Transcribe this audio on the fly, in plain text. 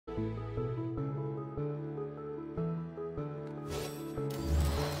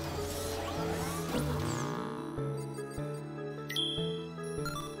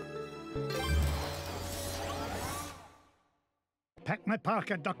my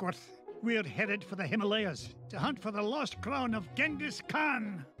parka, Duckworth. We're headed for the Himalayas to hunt for the lost crown of Genghis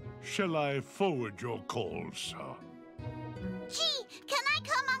Khan. Shall I forward your call, sir? Gee, can I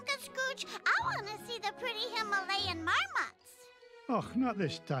come, Uncle Scrooge? I want to see the pretty Himalayan marmots. Oh, not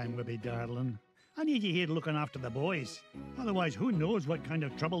this time, Libby, darling. I need you here looking after the boys. Otherwise, who knows what kind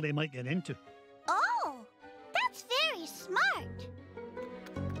of trouble they might get into. Oh, that's very smart.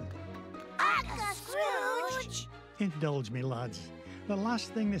 Uncle Scrooge! Indulge me, lads. The last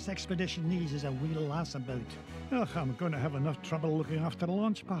thing this expedition needs is a wee lass about. Ugh, I'm going to have enough trouble looking after the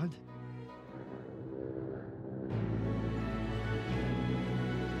launch pad.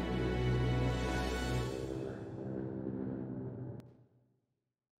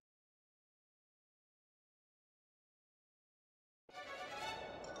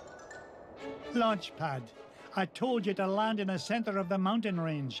 Launch pad. I told you to land in the center of the mountain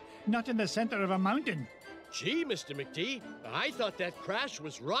range, not in the center of a mountain. Gee, Mr. McD, I thought that crash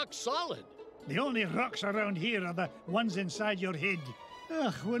was rock solid. The only rocks around here are the ones inside your head.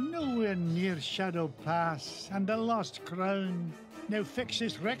 Ugh, we're nowhere near Shadow Pass and the Lost Crown. Now fix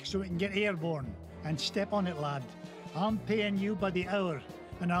this wreck so we can get airborne. And step on it, lad. I'm paying you by the hour,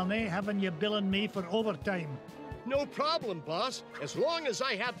 and I'll nae having you billing me for overtime. No problem, boss. As long as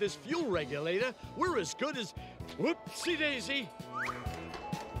I have this fuel regulator, we're as good as... Whoopsie-daisy.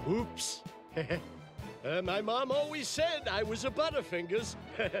 Oops. My mom always said I was a Butterfingers.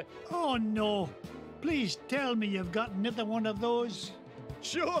 Oh, no. Please tell me you've got another one of those.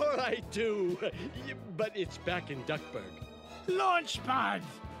 Sure I do. But it's back in Duckburg. Launch pad!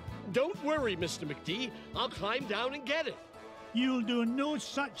 Don't worry, Mr. McD. I'll climb down and get it. You'll do no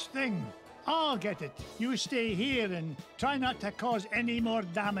such thing. I'll get it. You stay here and try not to cause any more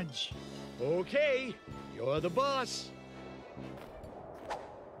damage. Okay. You're the boss.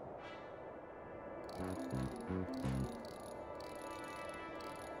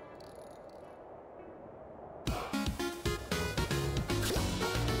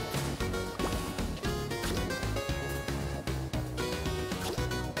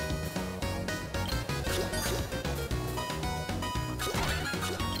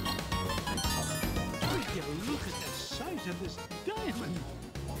 Look at the size of this diamond.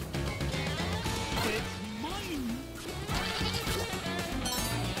 It's mine.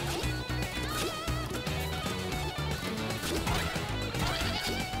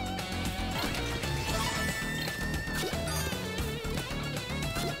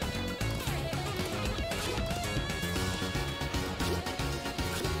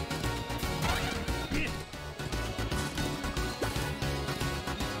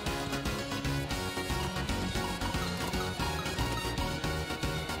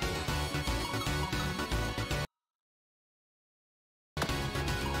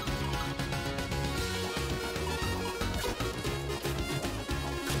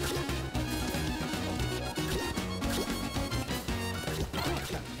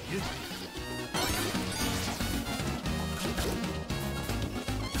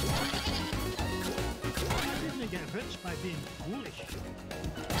 Get rich by being foolish.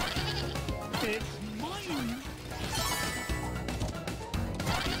 It's mine!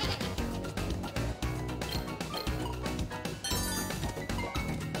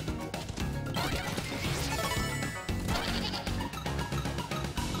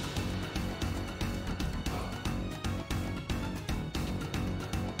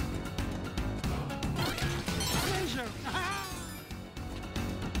 Treasure!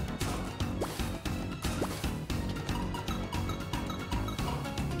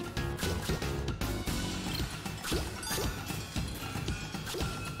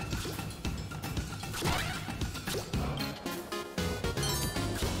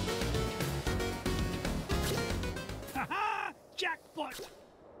 Jackpot!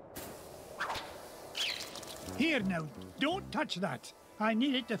 Here now, don't touch that. I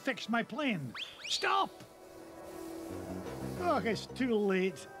need it to fix my plane. Stop! Oh, it's too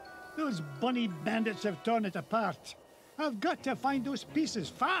late. Those bunny bandits have torn it apart. I've got to find those pieces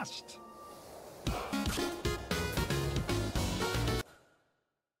fast.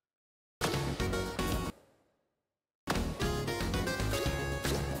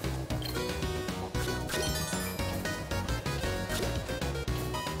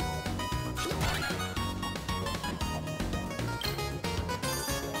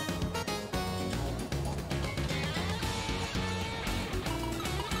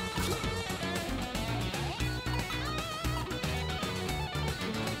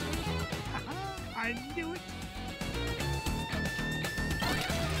 I knew it!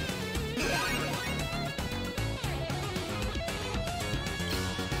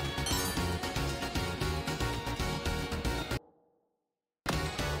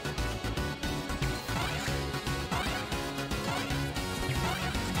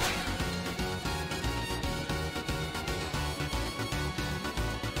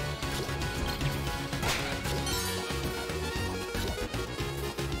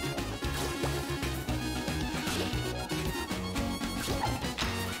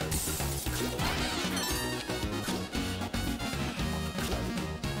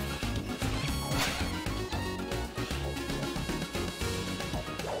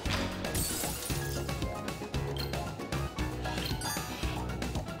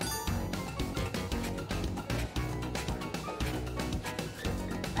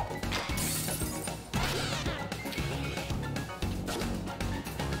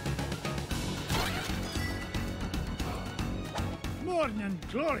 morning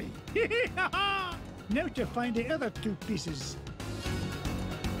glory. Now to find the other two pieces.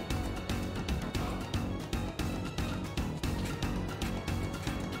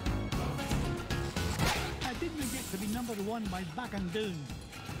 I didn't get to be number one by backing down.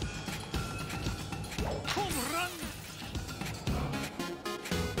 Home run!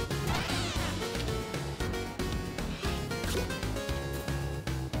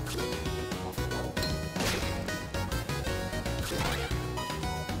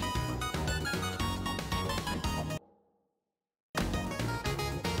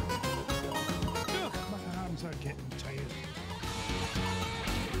 Are getting tired.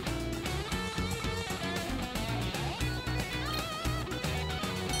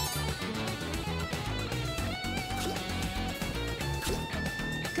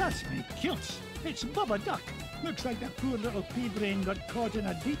 Cuss me kilts! It's Bubba Duck! Looks like that poor little pea brain got caught in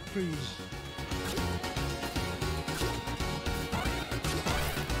a deep freeze.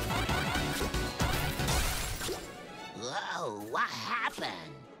 Whoa, what happened?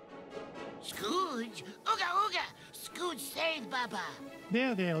 Scrooge? Ooga ooga! Scrooge save Bubba!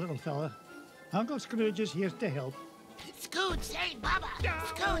 There, little fella. Uncle Scrooge is here to help. Scrooge save Bubba!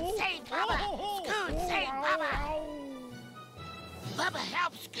 Scrooge save Bubba! Scrooge save Bubba! Bubba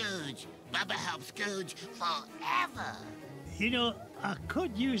helps Scrooge! Bubba helps Scrooge forever! You know, I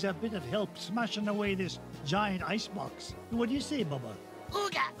could use a bit of help smashing away this giant icebox. What do you say, Bubba?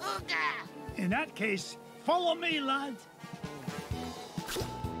 Ooga ooga! In that case, follow me, lad.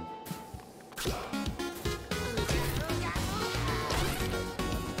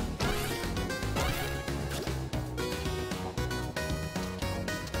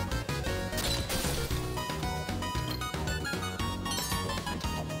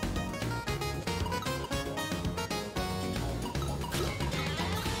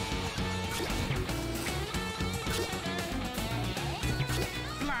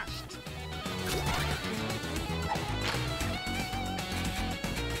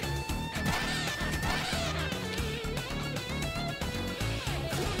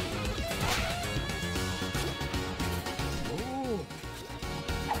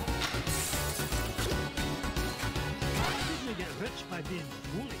 Rich by being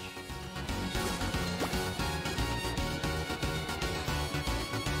foolish.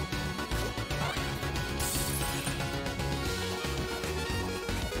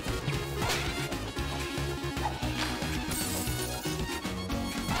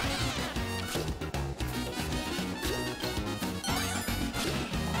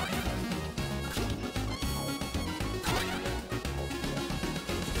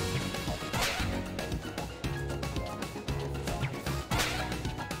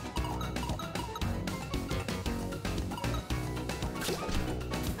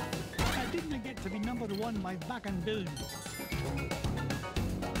 To be number one by backing down.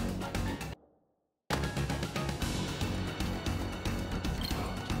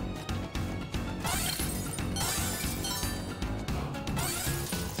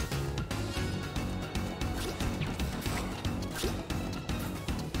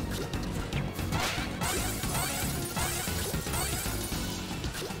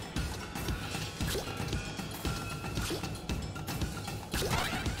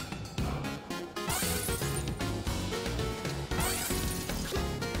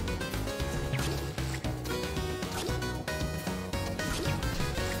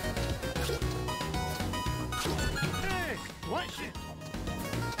 Watch it!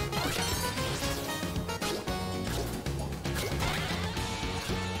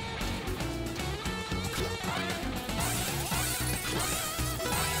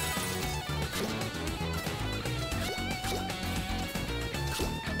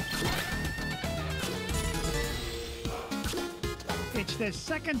 It's the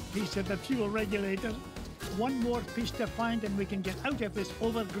second piece of the fuel regulator. One more piece to find and we can get out of this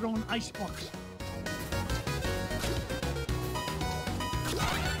overgrown icebox.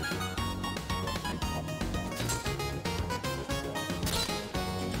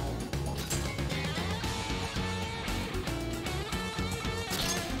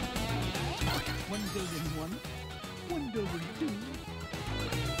 One dozen two.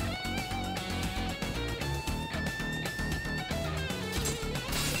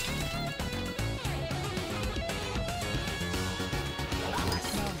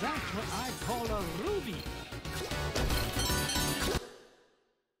 Now that's what I call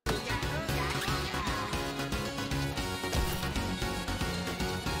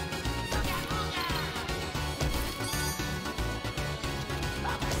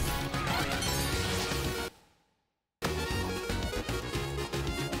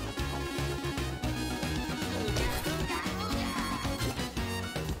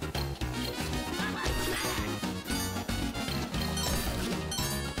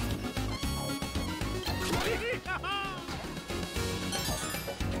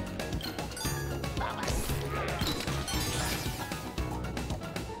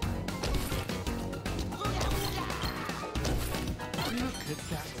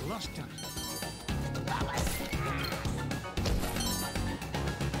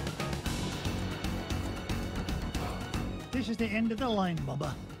This is the end of the line,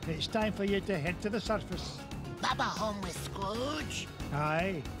 Bubba. It's time for you to head to the surface. Bubba home with Scrooge?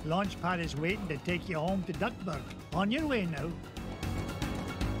 Aye, Launchpad is waiting to take you home to Duckburg. On your way now.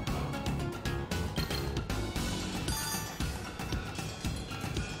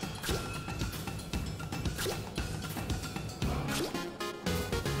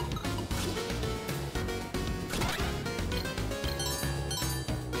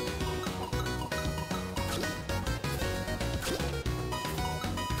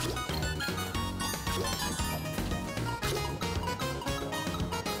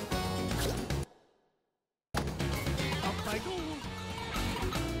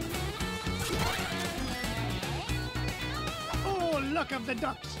 Look of the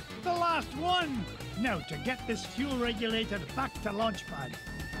ducks, the last one! Now to get this fuel regulator back to Launchpad.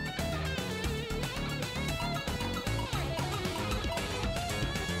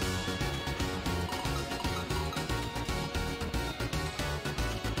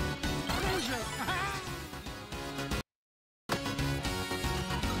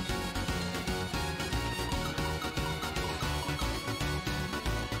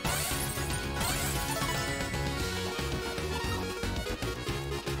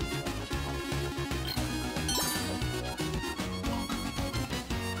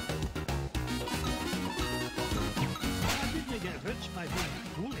 By being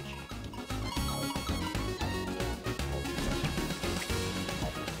foolish.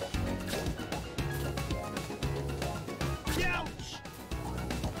 Ouch!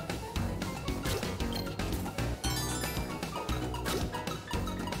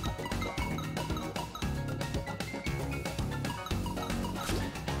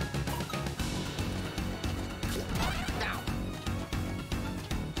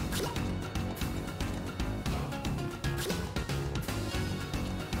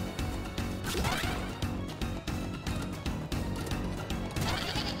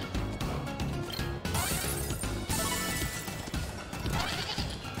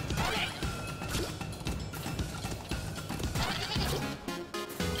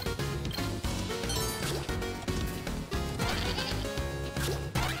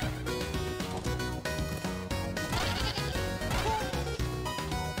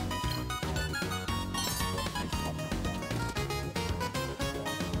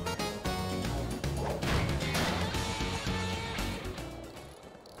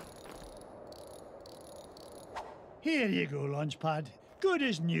 Here you go, Launchpad. Good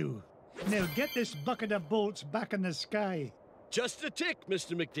as new. Now get this bucket of bolts back in the sky. Just a tick,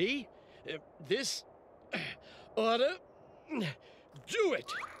 Mr. McD. This oughta do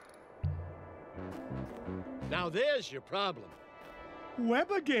it. Now there's your problem.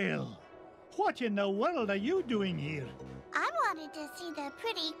 Webigail, what in the world are you doing here? I wanted to see the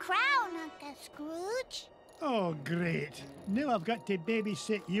pretty crown, Uncle Scrooge. Oh, great. Now I've got to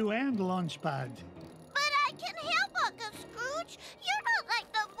babysit you and Launchpad. But I can help, Uncle Scrooge. You're not like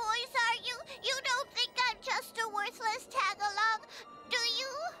the boys, are you? You don't think I'm just a worthless tag-along, do you?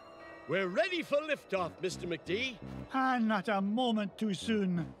 We're ready for liftoff, Mr. McD. Ah, not a moment too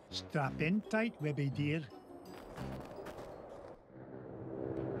soon. Strap in tight, Webby dear.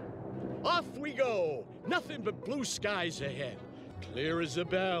 Off we go. Nothing but blue skies ahead. Clear as a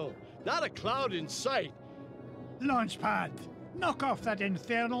bell. Not a cloud in sight. Launchpad, knock off that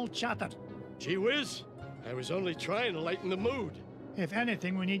infernal chatter. Gee whiz, I was only trying to lighten the mood. If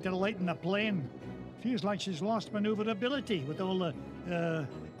anything, we need to lighten the plane. Feels like she's lost maneuverability with all the,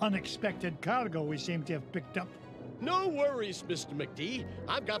 unexpected cargo we seem to have picked up. No worries, Mr. McD.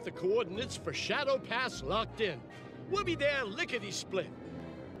 I've got the coordinates for Shadow Pass locked in. We'll be there lickety-split.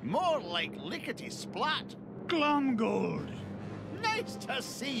 More like lickety-splat. Glomgold! Nice to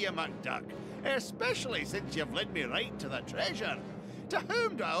see you, McDuck, especially since you've led me right to the treasure. To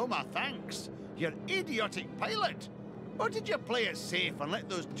whom do I owe my thanks? Your idiotic pilot? Or did you play it safe and let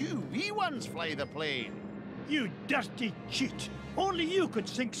those two wee ones fly the plane? You dirty cheat! Only you could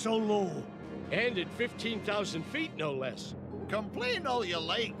sink so low! And at 15,000 feet, no less. Complain all you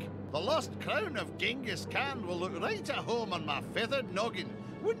like. The lost crown of Genghis Khan will look right at home on my feathered noggin.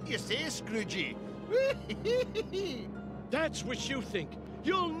 Wouldn't you say, Scroogey? That's what you think.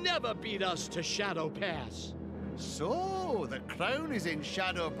 You'll never beat us to Shadow Pass. So, the crown is in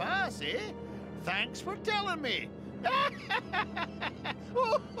Shadow Pass, eh? Thanks for telling me.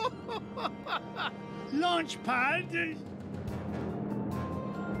 Launchpad!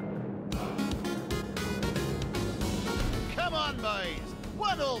 Come on, boys.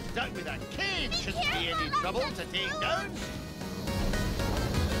 One old duck with a cane shouldn't be any trouble to take down.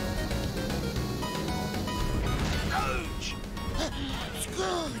 Ouch!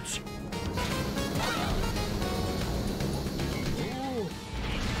 Scrooge!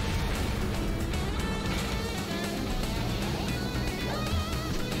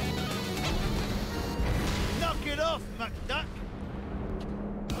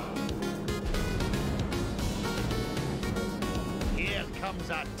 comes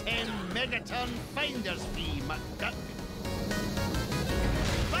a 10-megaton finder's fee, McDuck.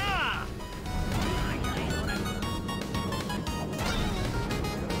 Bah!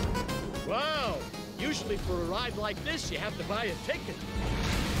 Wow! Usually for a ride like this, you have to buy a ticket.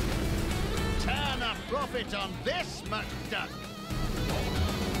 Turn a profit on this, McDuck.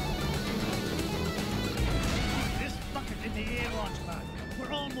 This bucket in the air launch pad.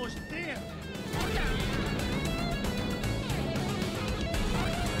 We're almost there.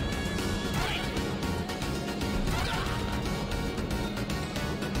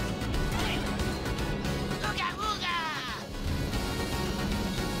 Ooga ooga!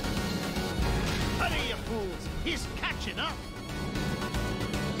 Hurry, you fools! He's catching up!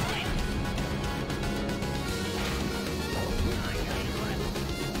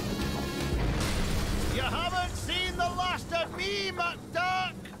 You haven't seen the last of me,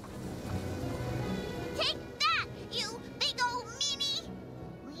 McDuck! Take that, you big old meanie!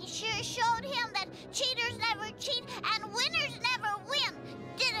 We sure showed him that cheaters never cheat and winners never win,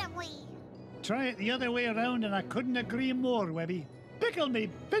 didn't we? Try it the other way around and I couldn't agree more, Webby. Pickle me,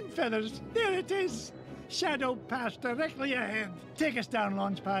 pin feathers. There it is. Shadow Pass directly ahead. Take us down,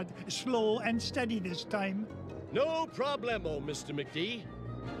 Launchpad. Slow and steady this time. No problemo, Mr. McD.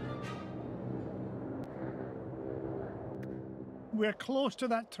 We're close to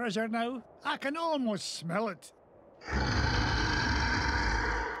that treasure now. I can almost smell it.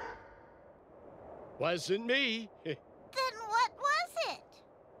 Wasn't me. Then what was it?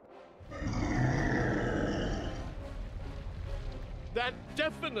 That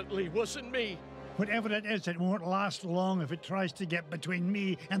definitely wasn't me. Whatever it is, it won't last long if it tries to get between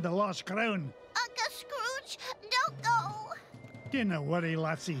me and the lost crown. Uncle Scrooge, don't go! Dinna worry,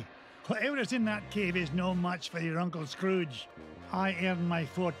 lassie. Whatever is in that cave is no match for your Uncle Scrooge. I earn my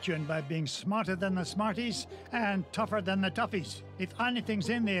fortune by being smarter than the smarties and tougher than the toughies. If anything's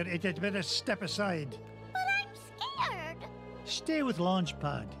in there, it had better step aside. But I'm scared. Stay with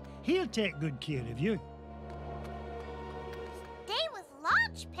Launchpad. He'll take good care of you. Stay with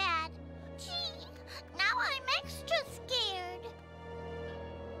Launchpad? Gee, now I'm extra scared.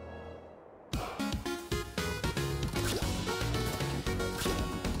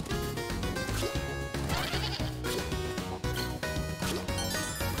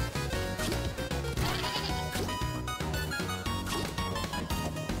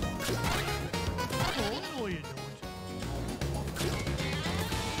 Oh, no, you don't.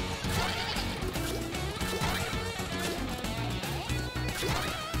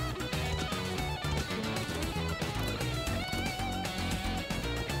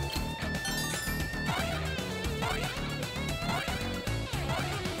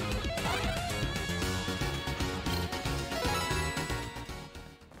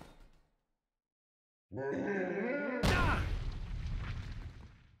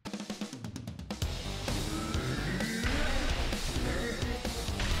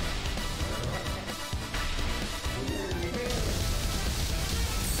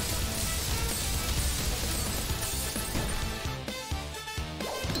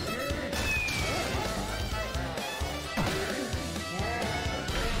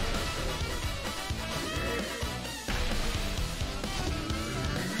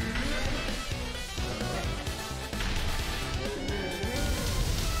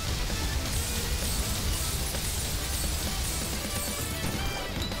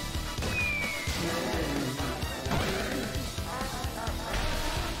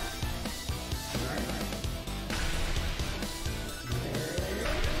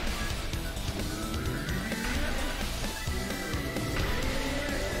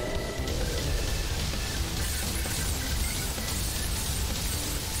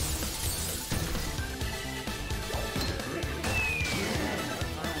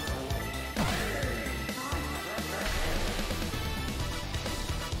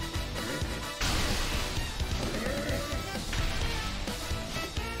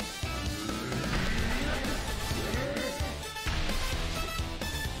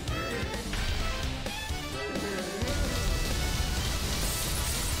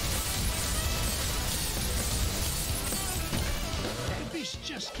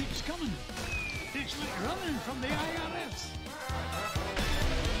 Just keeps coming. It's like running from the IRS.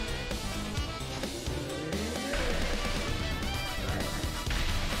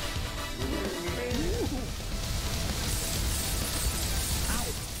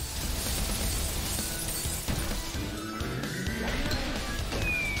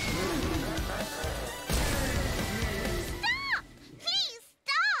 Stop! Please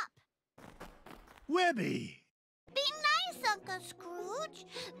stop! Webby! Be nice, Uncle Scrooge.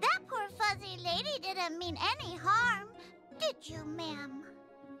 That poor fuzzy lady didn't mean any harm, did did you, ma'am?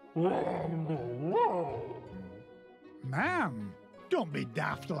 Ma'am, don't be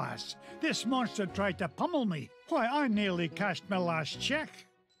daft, lass. This monster tried to pummel me. Why, I nearly cashed my last check.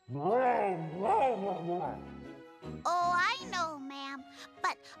 Oh, I know, ma'am.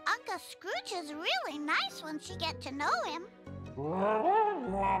 But Uncle Scrooge is really nice once you get to know him.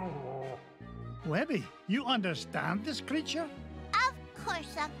 Webby, you understand this creature? Of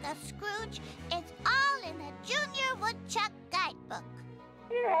course, Uncle Scrooge. It's all in the Junior Woodchuck Guidebook.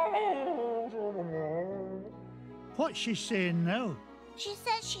 What's she saying now? She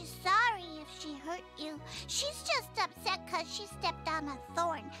says she's sorry if she hurt you. She's just upset because she stepped on a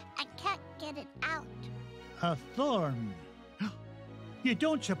thorn and can't get it out. A thorn? You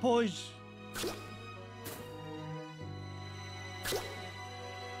don't suppose...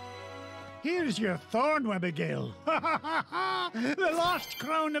 Here's your thorn, Abigail. The lost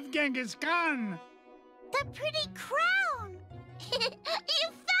crown of Genghis Khan. The pretty crown! You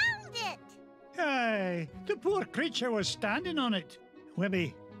found it! Aye, the poor creature was standing on it.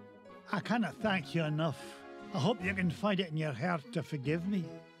 Webby, I cannot thank you enough. I hope you can find it in your heart to forgive me.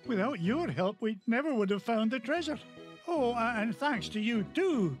 Without your help, we never would have found the treasure. Oh, and thanks to you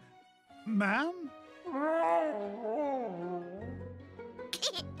too, ma'am.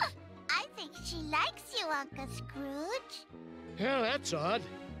 I think she likes you, Uncle Scrooge. Yeah, that's odd.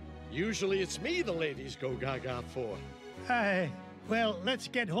 Usually it's me the ladies go gaga for. Aye, well, let's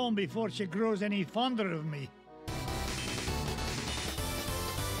get home before she grows any fonder of me.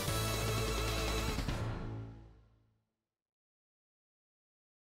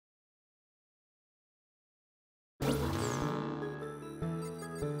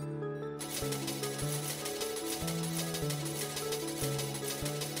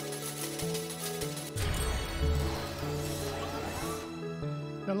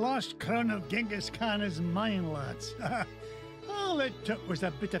 The lost crown of Genghis Khan is mine, lads. All it took was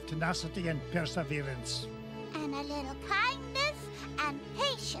a bit of tenacity and perseverance. And a little kindness and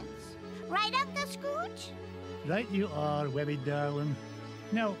patience. Right, Uncle Scrooge? Right you are, Webby darling.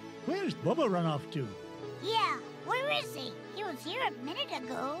 Now, where's Bubba run off to? Yeah, where is he? He was here a minute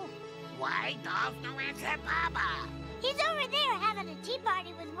ago. Why does no answer Baba? He's over there having a tea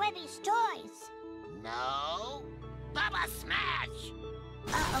party with Webby's toys. No. Baba smash!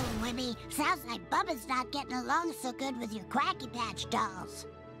 Uh-oh, Webby. Sounds like Bubba's not getting along so good with your Quacky Patch dolls.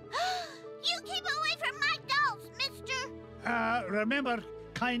 You keep away from my dolls, mister! Remember,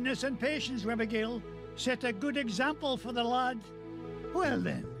 kindness and patience, Abigail. Set a good example for the lad. Well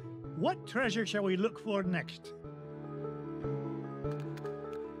then, what treasure shall we look for next?